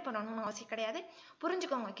நீங்கள் மெமரி பண்ணணும்னு அவசியம் கிடையாது,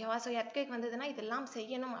 புரிஞ்சுக்கோங்க. ஓகேவா? ஸோ எர்த்குவேக் வந்ததுன்னா இதெல்லாம்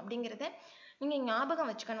செய்யணும் அப்படிங்கிறத நீங்கள் ஞாபகம்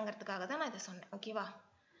வச்சுக்கணுங்கிறதுக்காக தான் நான் இதை சொன்னேன். ஓகேவா?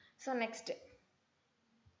 ஸோ நெக்ஸ்ட்டு,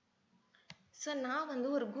 ஸோ நான் வந்து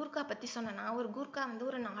ஒரு கூர்க்கா பற்றி சொன்னேன். நான் ஒரு கூர்க்கா வந்து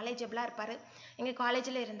ஒரு நாலேஜபிளாக இருப்பார், எங்கள்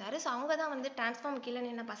காலேஜில் இருந்தார். ஸோ அவங்க தான் வந்து டிரான்ஸ்ஃபார்ம் கீழே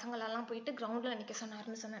நின்ன பசங்களெல்லாம் போயிட்டு கிரவுண்டில் நிற்க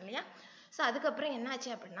சொன்னார்னு சொன்னேன் இல்லையா. ஸோ அதுக்கப்புறம்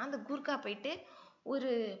என்னாச்சு அப்படின்னா அந்த கூர்க்கா போயிட்டு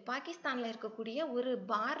ஒரு பாகிஸ்தானில் இருக்கக்கூடிய ஒரு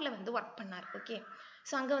பாரில் வந்து ஒர்க் பண்ணார். ஓகே,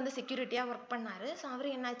 ஸோ அங்கே வந்து செக்யூரிட்டியாக ஒர்க் பண்ணார். ஸோ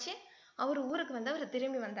அவர் என்னாச்சு, அவர் ஊருக்கு வந்து அவர்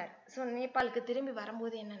திரும்பி வந்தார். ஸோ நேபாளுக்கு திரும்பி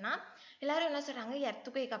வரும்போது என்னென்னா எல்லாரும் என்ன சொல்கிறாங்க,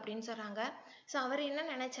 எர்த்குவேக் அப்படின்னு சொல்கிறாங்க. ஸோ அவர் என்ன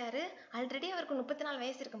நினச்சாரு, ஆல்ரெடி அவருக்கு 34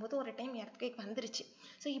 வயசு இருக்கும்போது ஒரு டைம் எர்த்குவேக் வந்துருச்சு.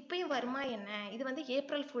 ஸோ இப்பயும் வருமா என்ன, இது வந்து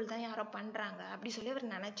ஏப்ரல் ஃபுல் தான் யாரோ பண்ணுறாங்க அப்படி சொல்லி அவர்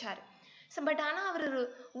நினச்சார். ஸோ பட் ஆனால் அவர்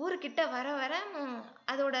ஊருக்கிட்ட வர வர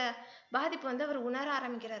அதோட பாதிப்பு வந்து அவர் உணர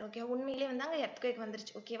ஆரம்பிக்கிறார். ஓகே, உண்மையிலே வந்து அங்கே எர்த்குவேக்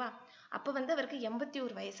வந்துருச்சு. ஓகேவா, அப்போ வந்து அவருக்கு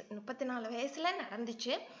 81 வயசு, 34 வயசுல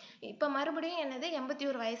நடந்துச்சு. இப்போ மறுபடியும் என்னது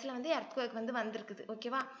 81 வயசுல வந்து எர்த்குவேக் வந்து வந்திருக்குது.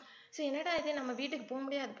 ஓகேவா, ஸோ என்னடா இது, நம்ம வீட்டுக்கு போக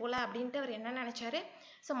முடியாது போல அப்படின்ட்டு அவர் என்ன நினைச்சாரு,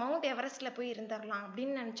 ஸோ மவுண்ட் எவரெஸ்ட்ல போய் இருந்துடலாம்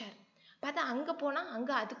அப்படின்னு நினைச்சாரு. பார்த்தா அங்கே போனால்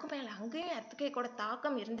அங்கே அதுக்கும் மேலே அங்கேயும் எர்த்குவேக்கோட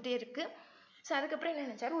தாக்கம் இருந்துகிட்டே இருக்கு. ஸோ அதுக்கப்புறம் என்ன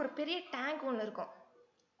நினைச்சாரு, ஒரு பெரிய டேங்க் ஒன்று இருக்கும்,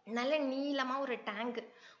 நல்ல நீளமாக ஒரு டேங்கு,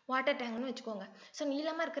 வாட்டர் டேங்க்னு வச்சுக்கோங்க. ஸோ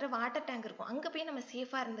நீளமாக இருக்கிற வாட்டர் டேங்க் இருக்கும், அங்கே போய் நம்ம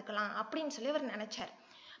சேஃபாக இருந்துக்கலாம் அப்படின்னு சொல்லி அவர் நினச்சார்.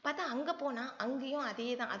 பார்த்தா அங்கே போனால் அங்கேயும் அதே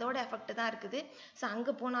தான், அதோட எஃபெக்ட் தான் இருக்குது. ஸோ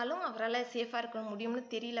அங்கே போனாலும் அவரால் சேஃபாக இருக்க முடியும்னு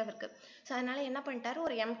தெரியல அவருக்கு. ஸோ அதனால் என்ன பண்ணிட்டாரு,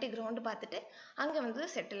 ஒரு எம்டி கிரவுண்டு பார்த்துட்டு அங்கே வந்து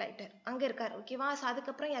செட்டில் ஆகிட்டார், அங்கே இருக்கார். ஓகேவா, ஸோ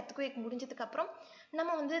அதுக்கப்புறம் எர்த்குவேக் முடிஞ்சதுக்கப்புறம்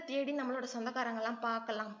நம்ம வந்து தேடி நம்மளோட சொந்தக்காரங்கெல்லாம்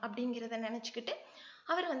பார்க்கலாம் அப்படிங்கிறத நினச்சிக்கிட்டு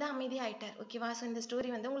அவர் வந்து அமைதியாகிட்டார். ஓகேவா, ஸோ இந்த ஸ்டோரி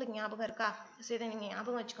வந்து உங்களுக்கு ஞாபகம் இருக்கா? ஸோ இதை நீங்கள்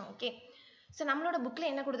ஞாபகம் வச்சுக்கோங்க. ஓகே, ஸோ நம்மளோட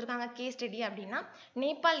புக்கில் என்ன கொடுத்துருக்காங்க கேஸ் ஸ்டடி அப்படின்னா,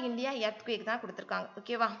 நேபாள் இந்தியா எர்த்குவேக் தான் கொடுத்துருக்காங்க.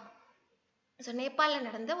 ஓகேவா, ஸோ நேபாளில்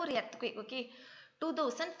நடந்த ஒரு எர்த்குவேக். ஓகே,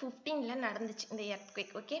 2015 நடந்துச்சு இந்த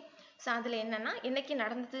எர்த்குவேக். ஓகே, ஸோ அதில் என்னென்னா என்னைக்கு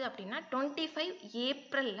நடந்தது அப்படின்னா 25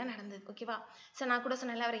 ஏப்ரலில் நடந்தது. ஓகேவா, ஸோ நான் கூட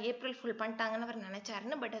சொன்னேன்ல அவர் ஏப்ரல் ஃபுல் பண்ணிட்டாங்கன்னு அவர்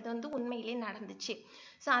நினச்சாருன்னு, பட் அது வந்து உண்மையிலே நடந்துச்சு.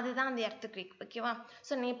 ஸோ அதுதான் அந்த எர்த்குவேக். ஓகேவா,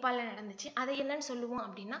 ஸோ நேபாளில் நடந்துச்சு. அதை என்னன்னு சொல்லுவோம்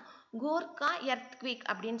அப்படின்னா கோர்க்கா எர்த்குவேக்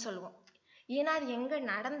அப்படின்னு சொல்லுவோம். ஏன்னா அது எங்கே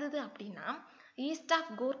நடந்தது அப்படின்னா east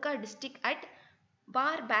of Gorkha district at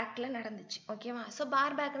பார் பேக்ல நடந்துச்சு. ஓகேவா, ஸோ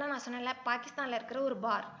பார் பேக்னா நான் சொன்னேன்ல பாகிஸ்தானில் இருக்கிற ஒரு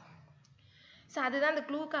பார். ஸோ அதுதான் அந்த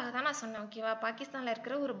க்ளூக்காக தான் நான் சொன்னேன். ஓகேவா, பாகிஸ்தானில்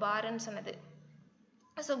இருக்கிற ஒரு பார்ன்னு சொன்னது.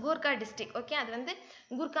 So Gorkha district. ஓகே, அது வந்து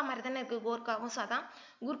கூர்க்கா மாதிரி தானே இருக்குது கோர்க்காவும். ஸோ அதான்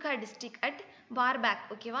கூர்க்கா டிஸ்ட்ரிக்ட் அட் பார்பேக்.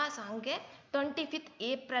 ஓகேவா, ஸோ அங்கே 25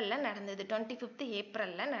 ஏப்ரலில் நடந்தது, 25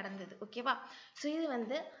 ஏப்ரலில் நடந்தது. ஓகேவா, ஸோ இது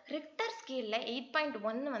வந்து ரிக்டர் ஸ்கேலில்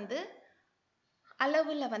 8.1 வந்து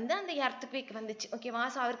அளவில் வந்து அந்த எர்த்குவேக் வந்துச்சு. ஓகேவா,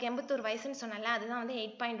 ஸோ அவருக்கு 81 வயசுன்னு சொன்னால அதுதான் வந்து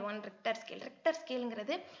 8.1 Richter scale. Richter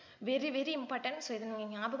ஸ்கேலுங்கிறது very very important. So இதை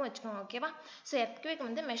நீங்கள் ஞாபகம் வச்சுக்கோங்க. ஓகேவா, ஸோ எர்த்குவேக்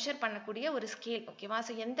வந்து மெஷர் பண்ணக்கூடிய ஒரு ஸ்கேல். ஓகேவா,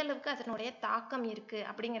 ஸோ எந்த அளவுக்கு அதனுடைய தாக்கம் இருக்குது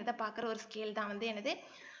அப்படிங்கிறத பார்க்குற ஒரு ஸ்கேல் தான் வந்து என்னது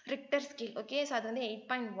ரிக்டர் ஸ்கேல். ஓகே, ஸோ அது வந்து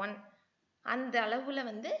 8.1 அந்த அளவில்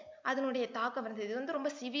வந்து அதனுடைய தாக்கம் இருந்தது. இது வந்து ரொம்ப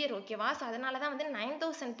சிவியர். ஓகேவா, ஸோ அதனால தான் வந்து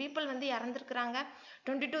 9000 பீப்புள் வந்து இறந்துருக்குறாங்க,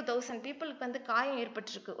 22,000 பீப்புளுக்கு வந்து காயம்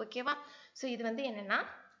ஏற்பட்டிருக்கு. ஓகேவா, ஸோ இது வந்து என்னென்னா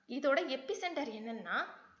இதோட எபிசென்டர் என்னென்னா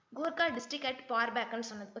கோர்க்கா டிஸ்ட்ரிக்ட் அட் பார்பேக்னு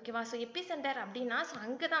சொன்னது. ஓகேவா, ஸோ எபிசென்டர் அப்படின்னா ஸோ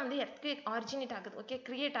அங்கே தான் வந்து எர்த்குவேக் ஆரிஜினேட் ஆகுது. ஓகே,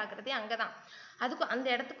 கிரியேட் ஆகுறதே அங்கே தான். அதுக்கும் அந்த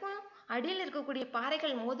இடத்துக்கும் அடியில் இருக்கக்கூடிய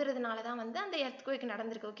பாறைகள் மோதுறதுனால தான் வந்து அந்த எர்த்குவேக்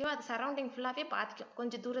நடந்திருக்கு. ஓகேவா, அது சரௌண்டிங் ஃபுல்லாகவே பார்த்துக்கும்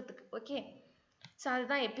கொஞ்சம் தூரத்துக்கு. ஓகே, ஸோ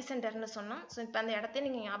அதுதான் எபிசென்டர்னு சொன்னோம். ஸோ இப்போ அந்த இடத்த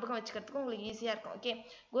நீங்கள் ஞாபகம் வச்சுக்கிறதுக்கு உங்களுக்கு ஈஸியாக இருக்கும். Okay,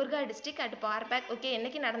 Gorkha district at பார்பேக். Okay,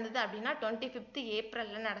 என்னைக்கு நடந்தது அப்படின்னா 25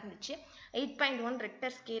 ஏப்ரலில் நடந்துச்சு. 8.1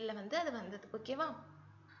 ரிக்டர் ஸ்கேலில் வந்து அது வந்தது. ஓகேவா,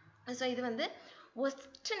 ஸோ இது வந்து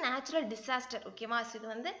ஒஸ்ட் நேச்சுரல் டிசாஸ்டர். ஓகேவா, ஸோ இது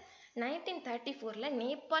வந்து 1934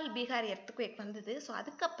 நேபாள் பீகார் எர்த்குவேக் வந்தது. ஸோ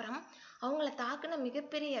அதுக்கப்புறம் அவங்கள தாக்குன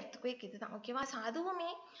மிகப்பெரிய எர்த்குவேக் இதுதான். ஓகேவா, ஸோ அதுவுமே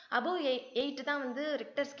அபவ் 8 தான் வந்து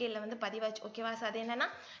ரிக்டர் ஸ்கேலில் வந்து பதிவாச்சு. ஓகேவா, ஸோ அது என்னன்னா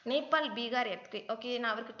நேபாள் பீகார் எர்த்குவேக். ஓகே,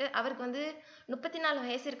 நான் அவருக்கு வந்து 34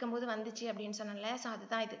 வயசு இருக்கும்போது வந்துச்சு அப்படின்னு சொன்னேன்ல, ஸோ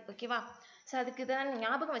அதுதான் இது. ஓகேவா, ஸோ அதுக்கு தான்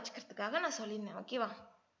ஞாபகம் வச்சுக்கிறதுக்காக நான் சொல்லியிருந்தேன். ஓகேவா,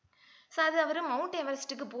 ஸோ அது அவர் மவுண்ட்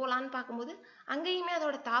எவரெஸ்ட்டுக்கு போகலான்னு பார்க்கும்போது அங்கேயுமே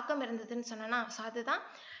அதோட தாக்கம் இருந்ததுன்னு சொன்னேன்னா, ஸோ அதுதான்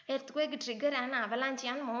earthquake trigger and avalanche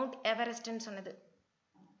on mount எவரெஸ்ட்னு சொன்னது.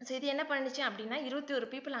 ஸோ இது என்ன பண்ணுச்சு அப்படின்னா 21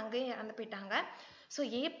 பீப்புள் அங்கேயும் இறந்து போயிட்டாங்க. ஸோ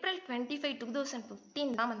ஏப்ரல் 25,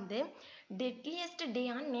 2015 தான் வந்து deadliest day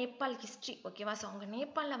on Nepal history. ஓகேவா, ஸோ அவங்க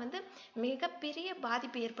நேபாளில் வந்து மிகப்பெரிய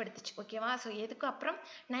பாதிப்பு ஏற்படுத்துச்சு. ஓகேவா, ஸோ எதுக்கு அப்புறம்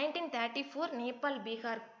 1934 நேபாள்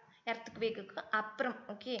பீகார் எர்த்குவேக்கு அப்புறம்.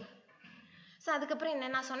 ஓகே, ஸோ அதுக்கப்புறம் என்ன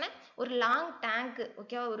நான் சொன்னேன், ஒரு லாங் டேங்க்கு.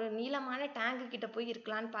 ஓகேவா, ஒரு நீளமான டேங்கு கிட்ட போய்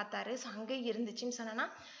இருக்கலான்னு பார்த்தாரு. ஸோ அங்கே இருந்துச்சுன்னு சொன்னேன்னா,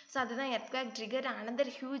 ஸோ அதுதான் earthquake trigger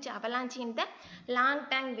another huge avalanche in the long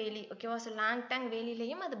Tang வேலி. ஓகேவா, ஸோ லாங் டேங்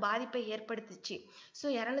வேலிலையும் அது பாதிப்பை ஏற்படுத்துச்சு. ஸோ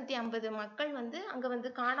 250 மக்கள் வந்து அங்கே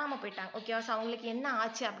வந்து காணாமல் போயிட்டாங்க. ஓகேவா, ஸோ அவங்களுக்கு என்ன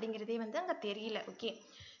ஆச்சு அப்படிங்கிறதே வந்து அங்கே தெரியல. ஓகே,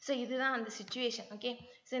 ஸோ இதுதான் அந்த சிச்சுவேஷன். ஓகே,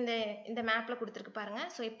 ஸோ இந்த மேப்பில் கொடுத்துருக்கு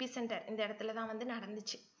பாருங்கள். ஸோ எபிசென்டர் இந்த இடத்துல தான் வந்து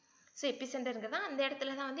நடந்துச்சு. ஸோ எபிசென்டருங்கிறது அந்த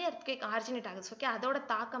இடத்துல தான் வந்து எர்த்குவேக் ஆரிஜினேட் ஆகுது. ஓகே, அதோட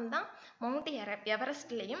தாக்கம் தான் மவுண்ட்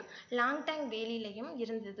எவரெஸ்ட்லையும் லாங் டேங் வேலிலையும்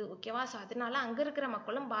இருந்தது. ஓகேவா, ஸோ அதனால அங்கே இருக்கிற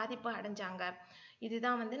மக்களும் பாதிப்பு அடைஞ்சாங்க.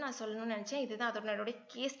 இதுதான் வந்து நான் சொல்லணும்னு நினச்சேன். இதுதான் அதோட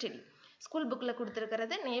கேஸ் ஸ்டடி. ஸ்கூல் புக்கில்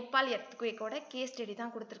கொடுத்துருக்கிறது நேபாள் எர்த்குவேக்கோட கேஸ் ஸ்டடி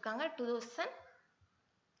தான் கொடுத்துருக்காங்க. 2000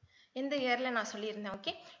 எந்த இயரில் நான் சொல்லியிருந்தேன்.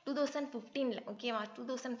 ஓகே, 2015. ஓகேவா,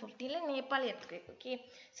 2015 Nepal earthquake. Okay,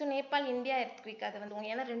 so Nepal India earthquake அது வந்து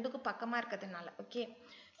ஏன்னா ரெண்டுக்கும் பக்கமாக இருக்கிறதுனால. ஓகே,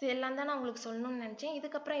 ஸோ எல்லாம் தான் நான் உங்களுக்கு சொல்லணும்னு நினச்சேன்.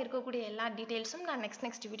 இதுக்கப்புறம் இருக்கக்கூடிய எல்லா டீட்டெயில்ஸும் நான்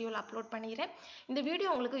நெக்ஸ்ட் வீடியோவில் அப்லோட் பண்ணிடுறேன். இந்த வீடியோ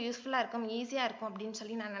உங்களுக்கு யூஸ்ஃபுல்லாக இருக்கும், ஈஸியாக இருக்கும் அப்படின்னு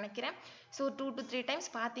சொல்லி நான் நினைக்கிறேன். ஸோ 2 to 3 டைம்ஸ்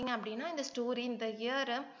பார்த்தீங்க அப்படின்னா இந்த ஸ்டோரி, இந்த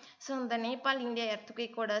இயரு, ஸோ இந்த நேபாள் இந்தியா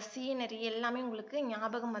எர்த்குவேக்கோட சீனரி எல்லாமே உங்களுக்கு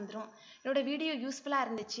ஞாபகம் வந்துடும். என்னோட வீடியோ யூஸ்ஃபுல்லாக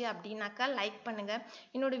இருந்துச்சு அப்படின்னாக்கா லைக் பண்ணுங்கள்.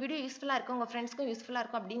 என்னோட வீடியோ யூஸ்ஃபுல்லாக இருக்கும், உங்கள் ஃப்ரெண்ட்ஸ்க்கும் யூஸ்ஃபுல்லாக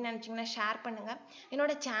இருக்கும் அப்படின்னு நினச்சிங்கன்னா ஷேர் பண்ணுங்கள்.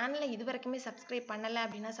 என்னோட சேனலை இது வரைக்குமே சப்ஸ்கிரைப் பண்ணலை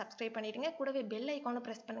அப்படின்னா சப்ஸ்கிரைப் பண்ணிடுங்க. கூடவே பெல் ஐக்கானும்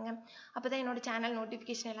ப்ரெஸ் பண்ணுங்கள். அப்போ தான் என்னோட சேனல்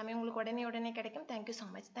நோட்டிஃபிகேஷன் எல்லாமே உங்களுக்கு உடனே கிடைக்கும். Thank you so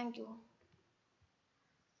much. தேங்க்யூ.